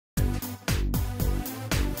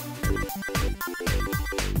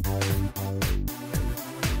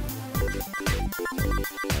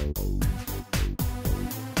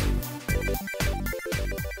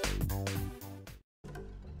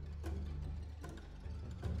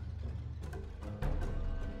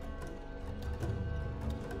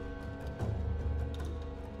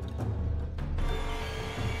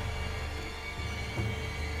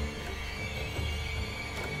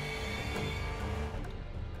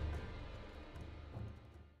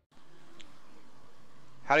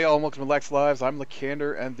Howdy y'all and welcome to Lax Lives. I'm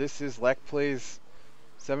Lakander and this is Lack Plays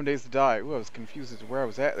 7 Days to Die. Ooh, I was confused as to where I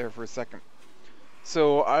was at there for a second.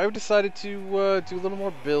 So I've decided to do a little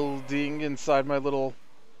more building inside my little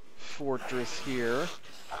fortress here.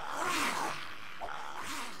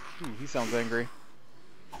 Ooh, he sounds angry.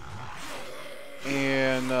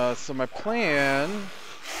 And so my plan...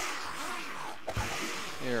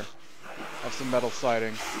 Here, have some metal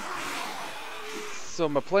siding. So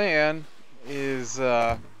my plan is...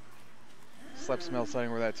 slap some metal siding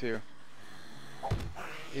over that too.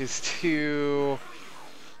 Is to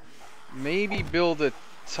maybe build a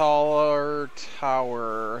taller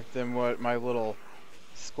tower than what my little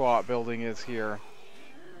squat building is here.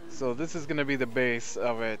 So this is going to be the base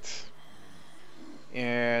of it,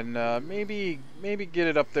 and maybe get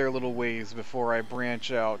it up there a little ways before I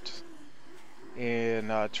branch out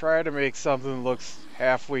and try to make something that looks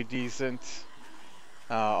halfway decent.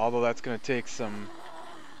 Although that's going to take some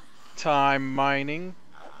time mining,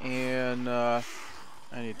 and I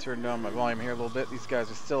need to turn down my volume here a little bit. These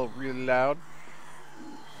guys are still really loud.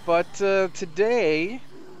 But today,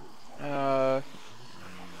 yeah,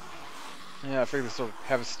 I figured this will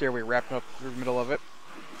have a stairway wrapping up through the middle of it.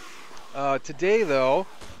 Today, though,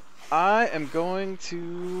 I am going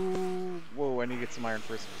to... Whoa, I need to get some iron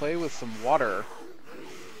first. Play with some water.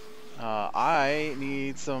 I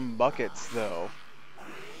need some buckets, though.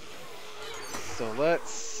 So let's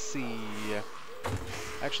see.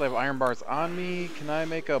 I actually have iron bars on me. Can I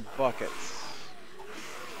make a bucket?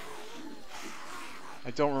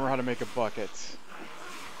 I don't remember how to make a bucket.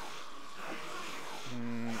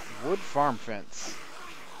 Wood farm fence.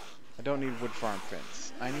 I don't need wood farm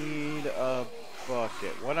fence. I need a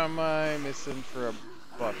bucket. What am I missing for a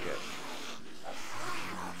bucket?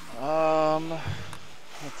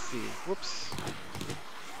 Let's see. Whoops.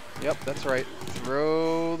 Yep, that's right.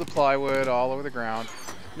 Throw the plywood all over the ground.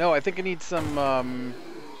 No, I think I need some,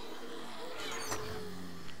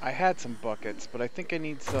 I had some buckets, but I think I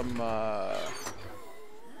need some,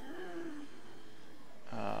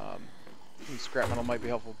 scrap metal might be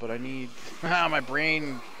helpful, but I need, my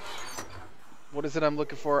brain, what is it I'm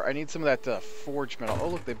looking for? I need some of that, forge metal. Oh,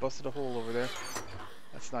 look, they busted a hole over there.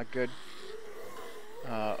 That's not good.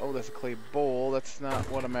 Oh, that's a clay bowl. That's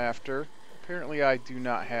not what I'm after. Apparently, I do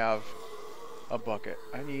not have a bucket.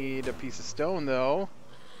 I need a piece of stone, though,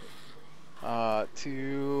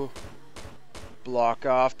 to block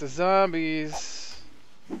off the zombies.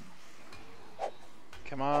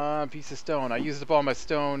 Come on, piece of stone. I used up all my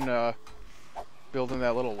stone building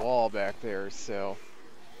that little wall back there, so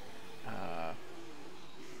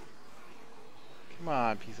come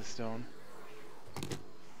on, piece of stone.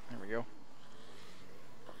 There we go.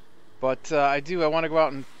 But I want to go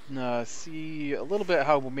out and see a little bit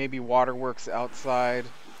how maybe water works outside.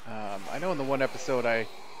 I know in the one episode I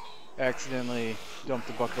accidentally dumped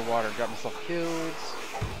a bucket of water and got myself killed.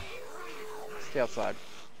 Stay outside.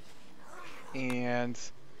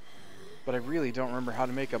 But I really don't remember how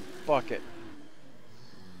to make a bucket.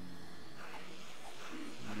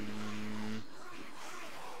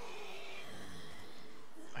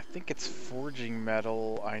 I think it's forging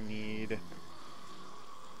metal I need.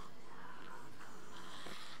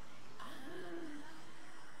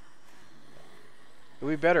 It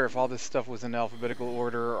would be better if all this stuff was in alphabetical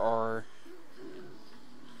order, or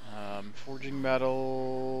forging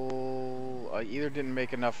metal. I either didn't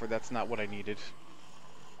make enough or that's not what I needed.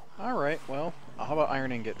 Alright, well, how about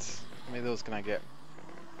iron ingots? How many of those can I get?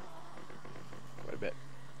 Quite a bit.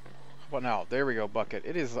 How about now? There we go, bucket.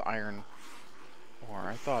 It is iron ore.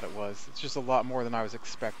 I thought it was. It's just a lot more than I was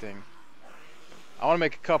expecting. I want to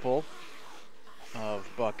make a couple of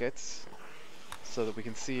buckets so that we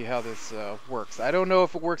can see how this works. I don't know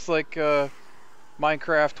if it works like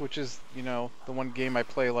Minecraft, which is, you know, the one game I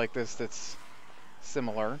play like this that's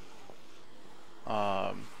similar.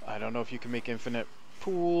 I don't know if you can make infinite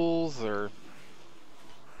pools, or...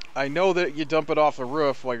 I know that you dump it off the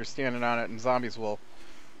roof while you're standing on it and zombies will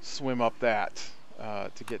swim up that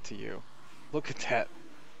to get to you. Look at that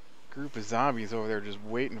group of zombies over there just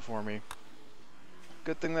waiting for me.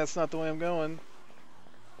 Good thing that's not the way I'm going.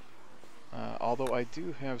 Although I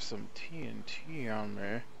do have some TNT on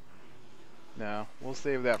me. No, we'll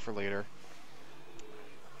save that for later.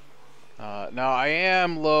 Now I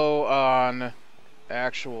am low on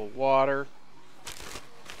actual water,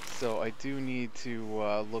 so I do need to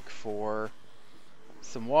look for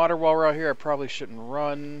some water while we're out here. I probably shouldn't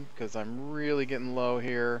run because I'm really getting low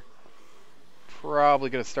here. Probably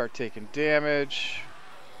gonna start taking damage.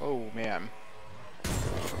 Oh man.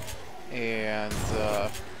 And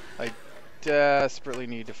I desperately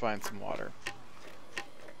need to find some water.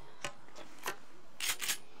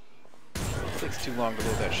 Takes too long to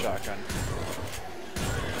load that shotgun.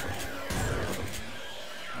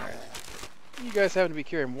 Alright. You guys happen to be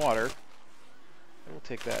carrying water. I will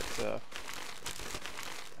take that.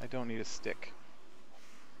 I don't need a stick.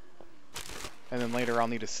 And then later I'll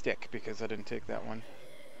need a stick because I didn't take that one.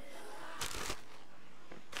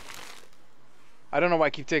 I don't know why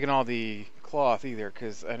I keep taking all the cloth either,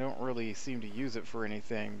 because I don't really seem to use it for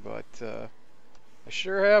anything, but I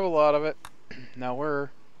sure have a lot of it. Now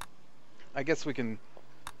I guess we can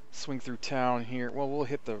swing through town here. Well, we'll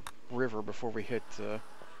hit the river before we hit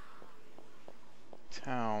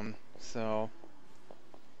town, so...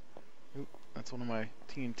 Oop, that's one of my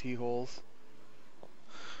TNT holes.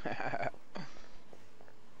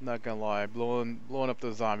 Not gonna lie, blowing up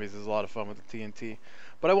those zombies is a lot of fun with the TNT.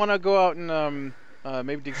 But I want to go out and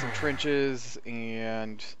maybe dig some trenches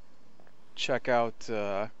and check out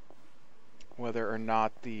whether or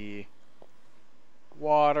not the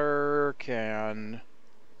water can...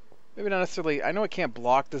 Maybe not necessarily... I know it can't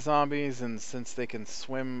block the zombies, and since they can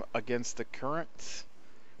swim against the current,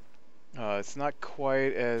 it's not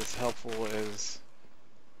quite as helpful as...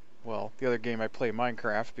 Well, the other game I play,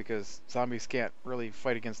 Minecraft, because zombies can't really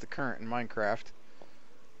fight against the current in Minecraft.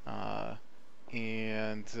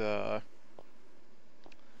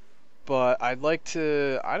 But I'd like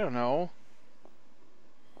to, I don't know,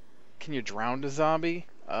 can you drown a zombie?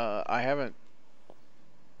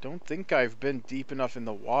 Don't think I've been deep enough in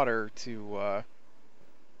the water to, I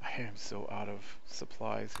am so out of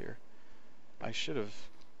supplies here. I should have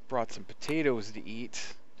brought some potatoes to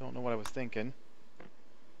eat. Don't know what I was thinking.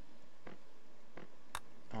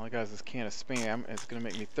 All I got is this can of Spam, and it's going to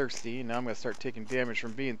make me thirsty, and now I'm going to start taking damage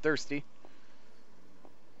from being thirsty.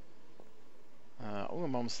 Oh,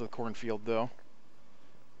 I'm almost to the cornfield, though.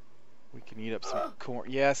 We can eat up some corn.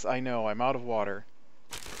 Yes, I know, I'm out of water.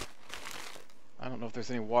 I don't know if there's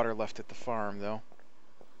any water left at the farm, though.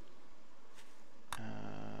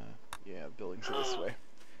 Yeah, the buildings are this way.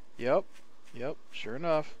 Yep, sure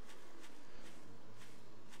enough.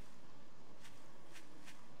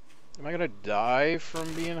 Am I gonna die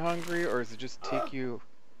from being hungry, or does it just take you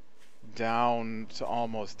down to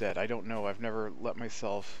almost dead? I don't know. I've never let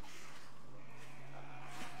myself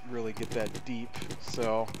really get that deep,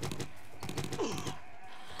 so...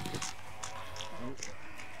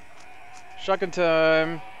 Shotgun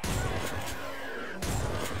time!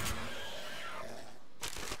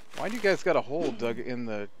 Why do you guys got a hole dug in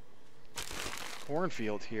the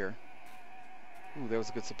cornfield here? Ooh, that was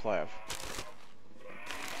a good supply of...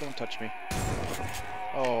 Don't touch me.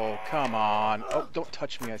 Oh, come on. Oh, don't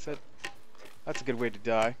touch me, I said. That's a good way to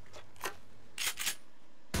die.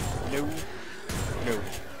 No. No.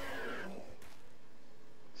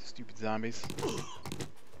 Stupid zombies.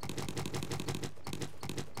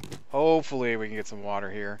 Hopefully we can get some water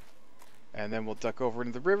here. And then we'll duck over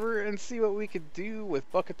into the river and see what we could do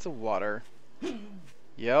with buckets of water.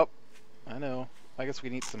 Yep. I know. I guess we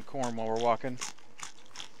can eat some corn while we're walking.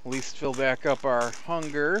 At least fill back up our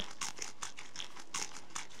hunger.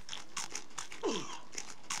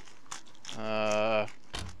 A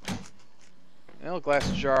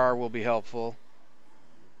glass jar will be helpful.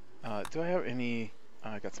 Do I have any...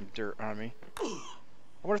 I got some dirt on me. I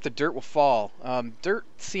wonder if the dirt will fall. Dirt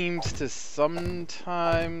seems to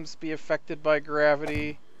sometimes be affected by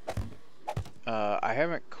gravity. I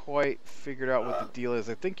haven't quite figured out what the deal is.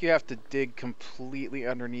 I think you have to dig completely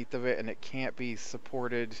underneath of it, and it can't be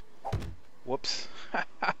supported. Whoops.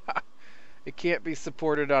 It can't be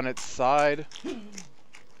supported on its side.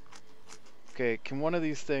 Okay, can one of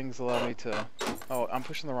these things allow me to... Oh, I'm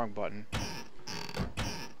pushing the wrong button.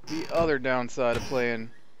 The other downside of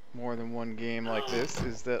playing more than one game like this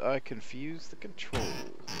is that I confuse the controls.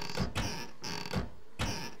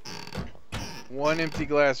 One empty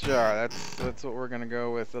glass jar. That's what we're gonna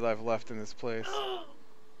go with that I've left in this place.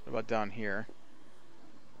 What about down here?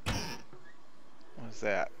 What is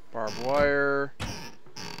that? Barbed wire.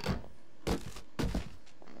 I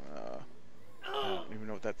don't even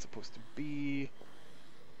know what that's supposed to be.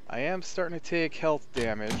 I am starting to take health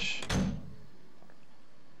damage,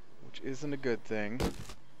 which isn't a good thing.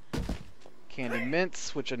 Candy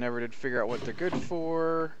mints, which I never did figure out what they're good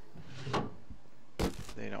for.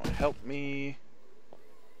 They don't help me.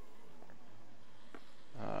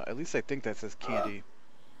 At least I think that says candy.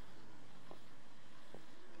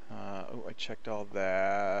 Oh, I checked all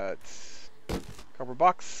that. Cardboard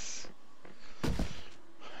box.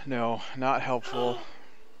 No, not helpful.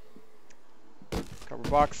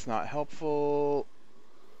 Cardboard box, not helpful.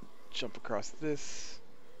 Jump across this.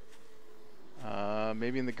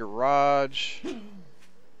 Maybe in the garage.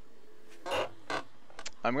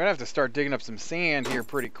 I'm gonna have to start digging up some sand here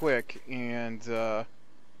pretty quick and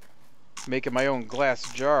making my own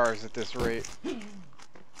glass jars at this rate.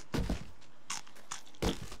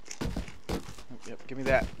 Yep, give me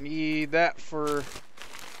that. Need that for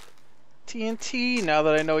TNT. Now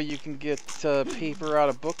that I know you can get paper out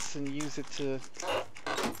of books and use it to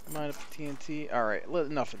mine up TNT. Alright,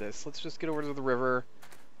 enough of this. Let's just get over to the river.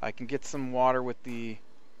 I can get some water with the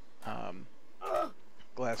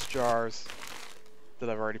glass jars that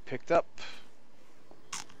I've already picked up.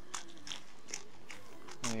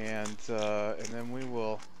 And then we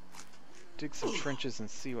will dig some trenches and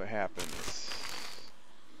see what happens.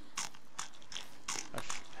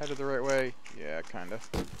 I've headed the right way? Yeah, kinda.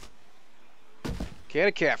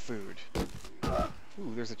 Cat food.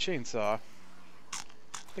 Ooh, there's a chainsaw.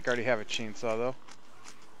 I think I already have a chainsaw though.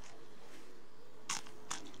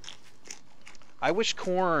 I wish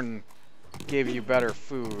corn gave you better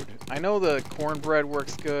food. I know the cornbread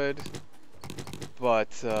works good, but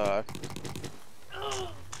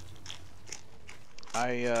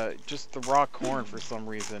just the raw corn for some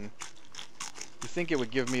reason. You think it would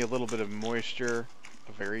give me a little bit of moisture,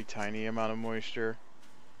 a very tiny amount of moisture,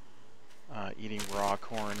 eating raw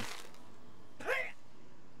corn.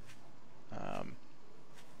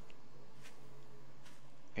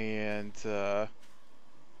 I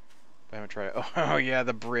haven't tried it. Oh yeah,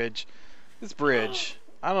 the bridge. This bridge.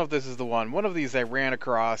 I don't know if this is the one. One of these I ran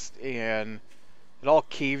across and it all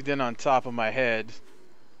caved in on top of my head.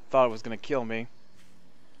 Thought it was gonna kill me.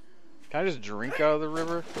 Can I just drink out of the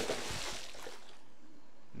river?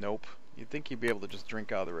 Nope. You'd think you'd be able to just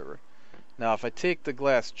drink out of the river. Now if I take the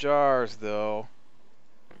glass jars though,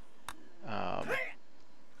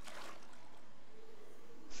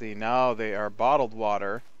 see, now they are bottled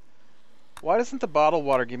water. Why doesn't the bottled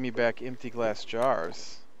water give me back empty glass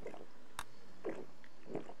jars?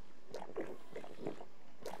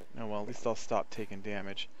 Oh well, at least I'll stop taking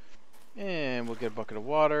damage. And we'll get a bucket of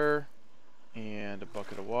water. And a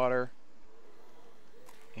bucket of water.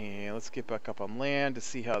 And let's get back up on land to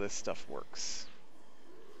see how this stuff works.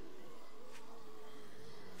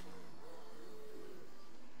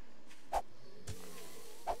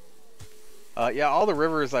 Yeah, all the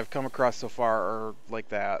rivers I've come across so far are like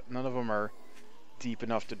that. None of them are deep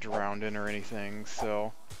enough to drown in or anything,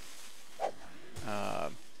 so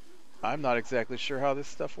I'm not exactly sure how this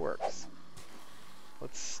stuff works.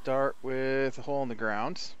 Let's start with a hole in the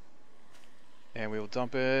ground, and we will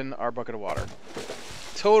dump in our bucket of water.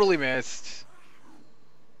 Totally missed.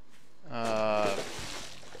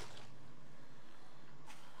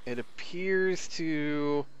 It appears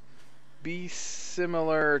to be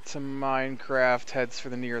similar to Minecraft heads for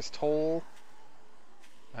the nearest hole.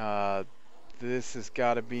 This has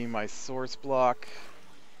got to be my source block.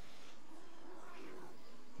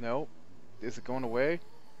 No. Is it going away? It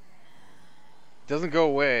doesn't go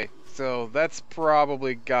away. So that's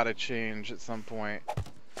probably got to change at some point.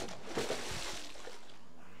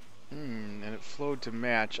 And it flowed to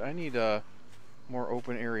match. I need a more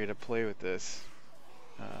open area to play with this.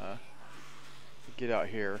 Get out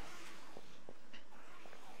here.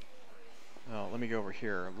 Oh, let me go over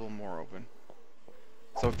here, a little more open.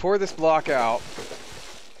 So pour this block out.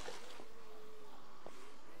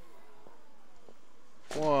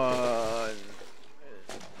 One.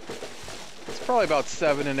 It's probably about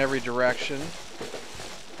 7 in every direction.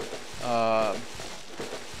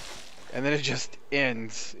 And then it just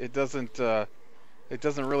ends. It doesn't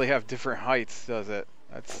really have different heights, does it?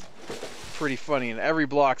 That's pretty funny. And every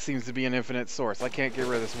block seems to be an infinite source. I can't get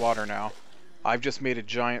rid of this water now. I've just made a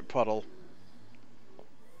giant puddle.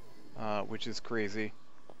 Which is crazy.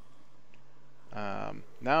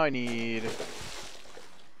 Now I need...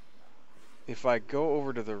 If I go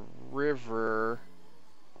over to the river,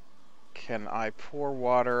 can I pour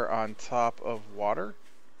water on top of water?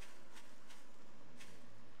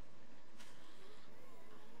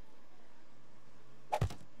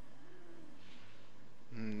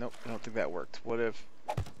 Nope, I don't think that worked. What if...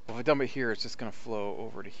 Well, if I dump it here, it's just going to flow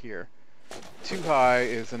over to here. Too high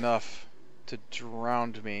is enough to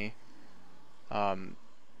drown me.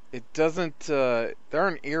 It doesn't, there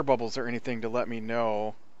aren't air bubbles or anything to let me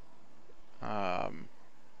know.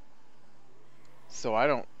 So I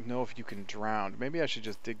don't know if you can drown. Maybe I should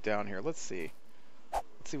just dig down here. Let's see.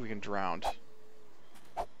 Let's see if we can drown.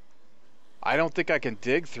 I don't think I can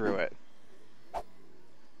dig through it.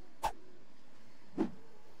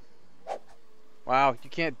 Wow, you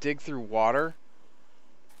can't dig through water?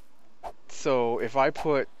 So if I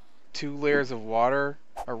put 2 layers of water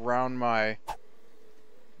around my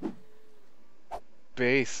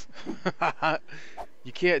base,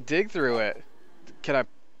 you can't dig through it. Can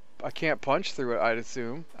I I can't punch through it, I'd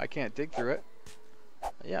assume. I can't dig through it.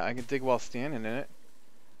 Yeah, I can dig while standing in it.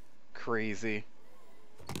 Crazy.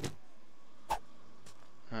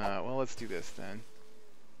 Well, let's do this then.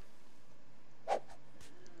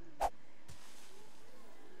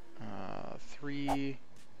 3,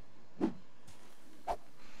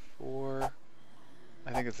 4.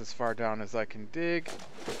 I think it's as far down as I can dig.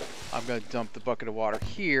 I'm going to dump the bucket of water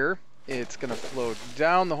here. It's going to flow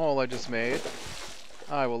down the hole I just made.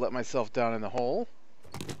 I will let myself down in the hole.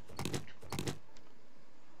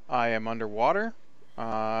 I am underwater.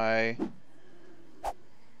 I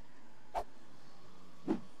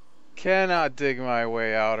cannot dig my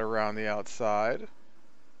way out around the outside.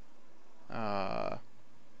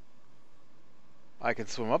 I can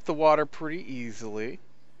swim up the water pretty easily.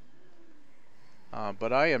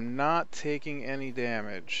 But I am not taking any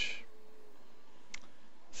damage.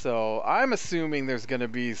 So I'm assuming there's going to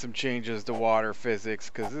be some changes to water physics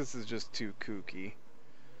because this is just too kooky.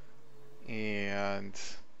 And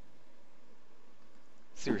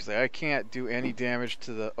seriously, I can't do any damage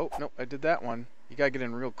to the... Oh, no, I did that one. You gotta get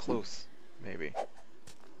in real close, maybe.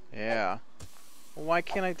 Yeah. Well, why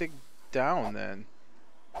can't I dig down then?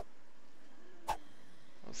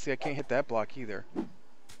 Well, see, I can't hit that block either.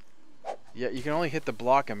 Yeah, you can only hit the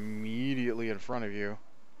block immediately in front of you.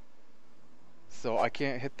 So I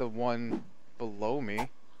can't hit the one below me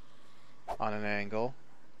on an angle.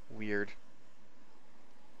 Weird.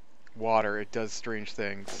 Water, it does strange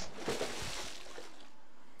things.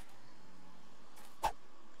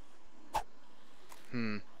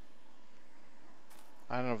 I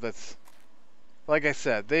don't know if that's... Like I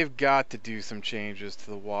said, they've got to do some changes to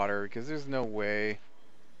the water because there's no way...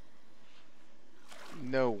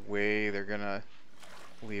 No way they're gonna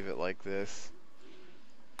leave it like this.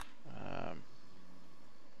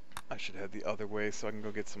 I should head the other way so I can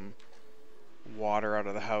go get some water out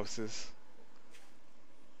of the houses.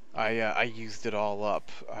 I used it all up.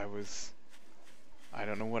 I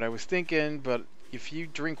don't know what I was thinking, but if you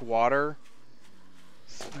drink water,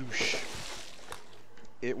 sploosh,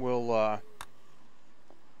 it'll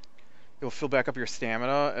fill back up your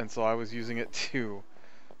stamina, and so I was using it to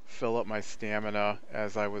fill up my stamina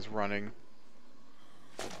as I was running.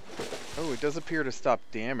 Oh, it does appear to stop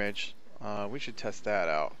damage. We should test that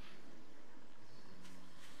out.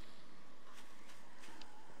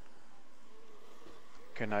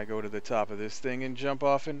 Can I go to the top of this thing and jump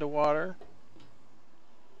off into water?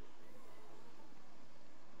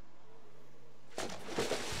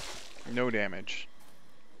 No damage.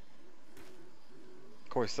 Of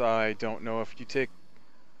course, I don't know if you take...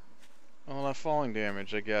 Well, not falling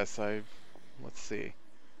damage, I guess. Let's see.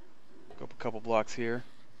 Go up a couple blocks here.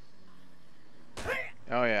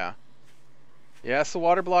 Oh, yeah. Yeah, so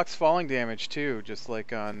water blocks falling damage, too, just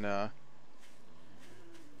like on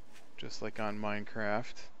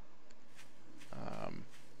Minecraft.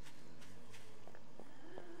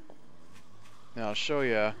 Now, I'll show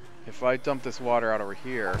you. If I dump this water out over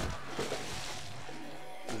here,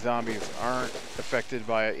 the zombies aren't affected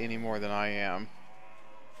by it any more than I am.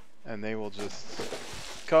 And they will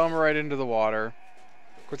just come right into the water.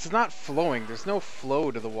 Of course, it's not flowing. There's no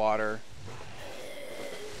flow to the water.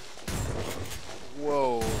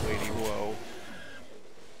 Whoa, lady, whoa.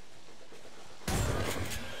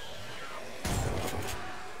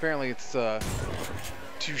 Apparently it's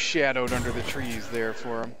too shadowed under the trees there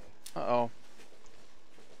for him. Uh-oh.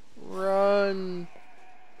 Run!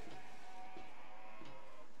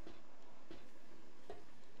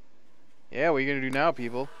 Yeah, what are you gonna do now,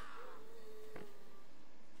 people?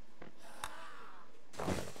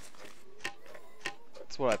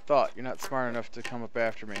 That's what I thought. You're not smart enough to come up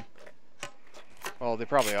after me. Well, they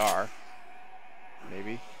probably are.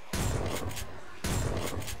 Maybe.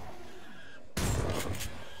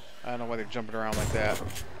 I don't know why they're jumping around like that.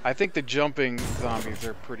 I think the jumping zombies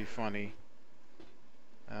are pretty funny.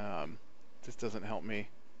 This doesn't help me.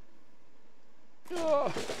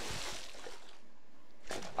 Ugh.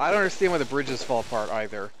 I don't understand why the bridges fall apart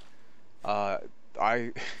either.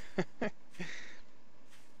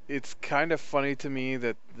 It's kind of funny to me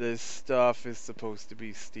that this stuff is supposed to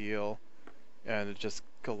be steel and it just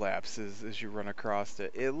collapses as you run across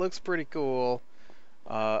it. It looks pretty cool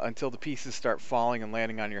until the pieces start falling and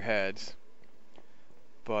landing on your head.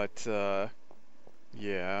 But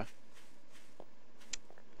yeah.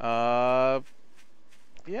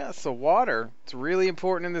 Yeah, so water. It's really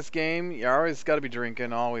important in this game. You always got to be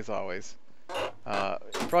drinking, always, always. It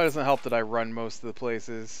probably doesn't help that I run most of the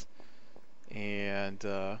places. And,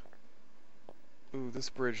 ooh, this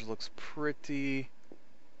bridge looks pretty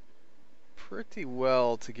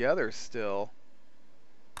well together still.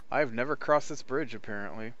 I've never crossed this bridge,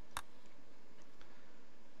 apparently.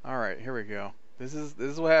 Alright, here we go. This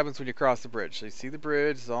is what happens when you cross the bridge. So you see the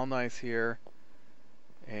bridge, it's all nice here.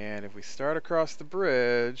 And if we start across the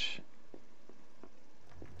bridge...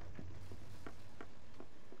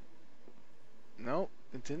 Nope,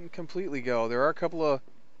 it didn't completely go. There are a couple of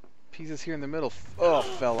pieces here in the middle. Oh,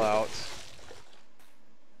 fell out.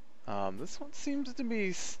 This one seems to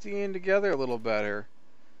be staying together a little better.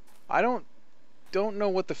 I don't know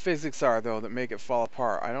what the physics are, though, that make it fall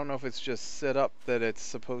apart. I don't know if it's just set up that it's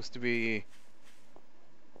supposed to be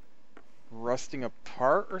rusting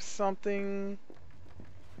apart or something.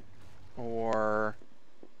 Or...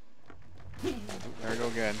 There we go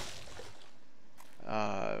again.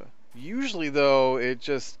 Usually, though, it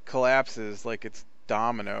just collapses like it's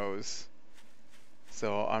dominoes.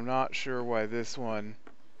 So I'm not sure why this one...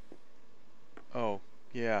 Oh,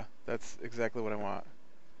 yeah, that's exactly what I want.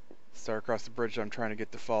 Start across the bridge I'm trying to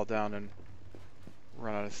get to fall down and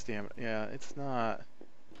run out of stamina. Yeah, it's not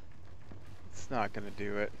gonna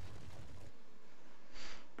do it.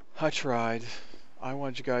 I tried. I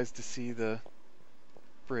wanted you guys to see the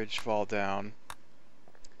bridge fall down.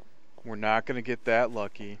 We're not gonna get that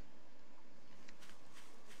lucky.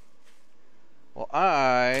 Well,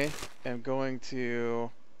 I am going to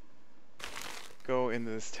go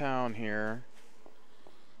into this town here,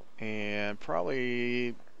 and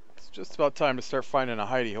probably it's just about time to start finding a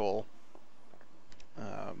hidey hole.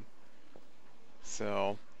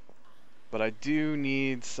 But I do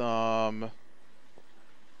need some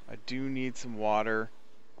water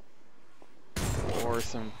or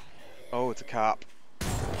some. Oh, it's a cop.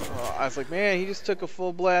 I was like, man, he just took a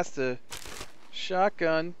full blast of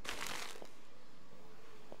shotgun.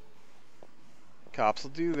 Cops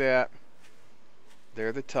will do that.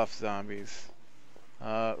 They're the tough zombies.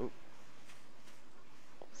 This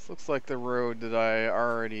looks like the road that I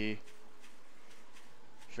already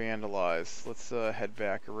vandalized. Let's head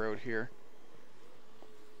back a road here.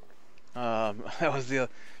 That was the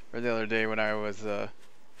other day when I was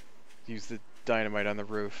used the dynamite on the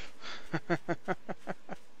roof.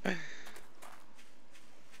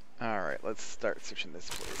 Alright, let's start searching this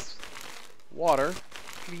place. Water,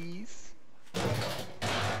 please.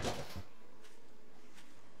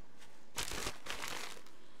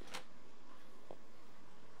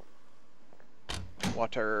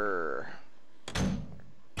 Water.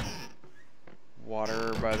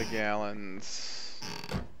 Water by the gallons.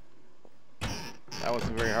 That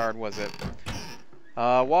wasn't very hard, was it?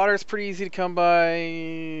 Water's pretty easy to come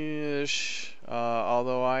by-ish.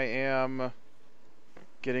 Although I am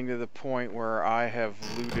getting to the point where I have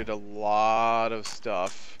looted a lot of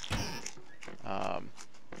stuff. Oh,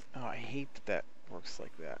 I hate that that works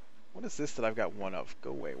like that. What is this that I've got one of?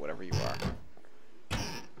 Go away, whatever you are.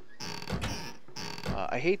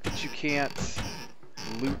 I hate that you can't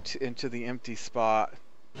loot into the empty spot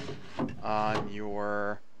on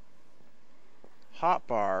your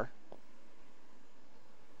hotbar.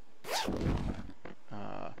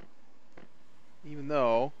 Even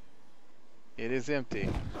though it is empty.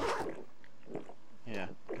 Yeah,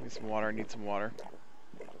 give me some water. I need some water.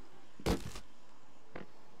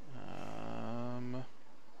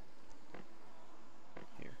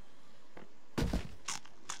 Here.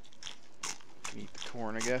 Eat the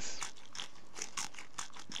corn, I guess.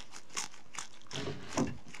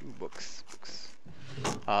 Ooh, books.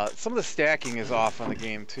 Some of the stacking is off on the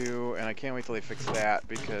game too, and I can't wait till they fix that,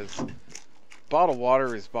 because bottled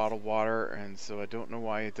water is bottled water, and so I don't know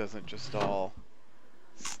why it doesn't just all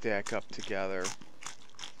stack up together.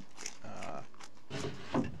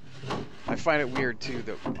 I find it weird too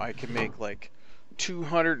that I can make like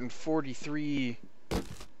 243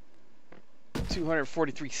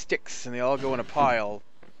 sticks and they all go in a pile,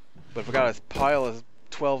 but if I got a pile of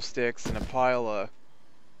 12 sticks and a pile of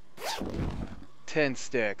 10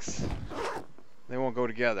 sticks, they won't go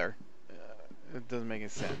together. It doesn't make any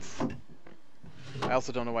sense. I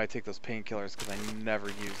also don't know why I take those painkillers, because I never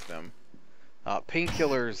use them.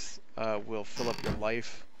 Painkillers will fill up your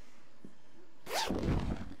life.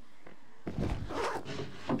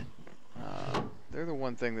 They're the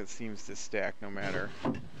one thing that seems to stack no matter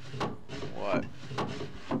what.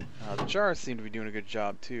 The jars seem to be doing a good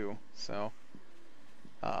job too, so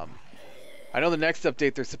I know the next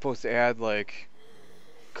update they're supposed to add like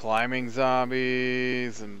climbing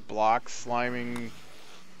zombies and block sliming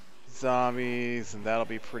zombies, and that'll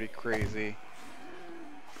be pretty crazy.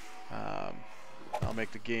 I'll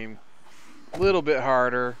make the game a little bit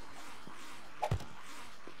harder.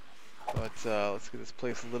 But let's get this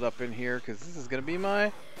place lit up in here, because this is going to be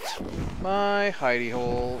my hidey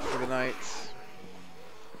hole for the night.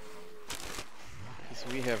 Because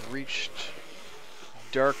we have reached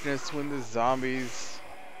darkness when the zombies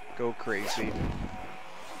go crazy.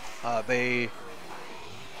 They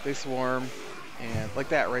swarm, and like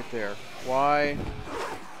that right there. Why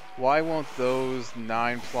won't those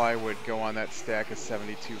 9 plywood go on that stack of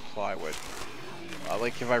 72 plywood?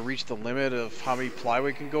 Like, have I reached the limit of how many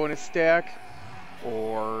plywood can go in a stack?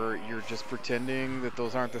 Or you're just pretending that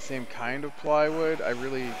those aren't the same kind of plywood? I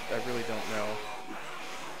really don't know.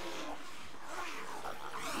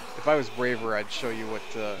 If I was braver, I'd show you what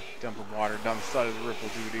dumping water down the side of the roof will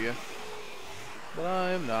do to you. But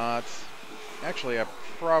I'm not. Actually, I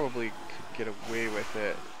probably could get away with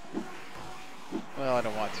it. Well, I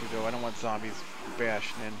don't want to, though. I don't want zombies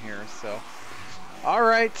bashing in here, so.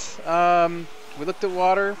 Alright, we looked at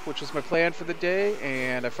water, which was my plan for the day,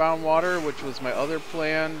 and I found water, which was my other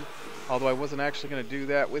plan, although I wasn't actually going to do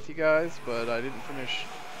that with you guys, but I didn't finish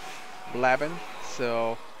blabbing,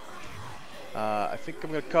 so I think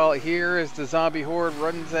I'm going to call it here as the zombie horde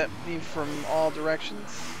runs at me from all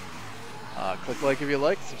directions. Click like if you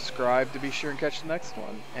like, subscribe to be sure and catch the next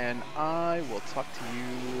one, and I will talk to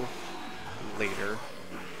you later.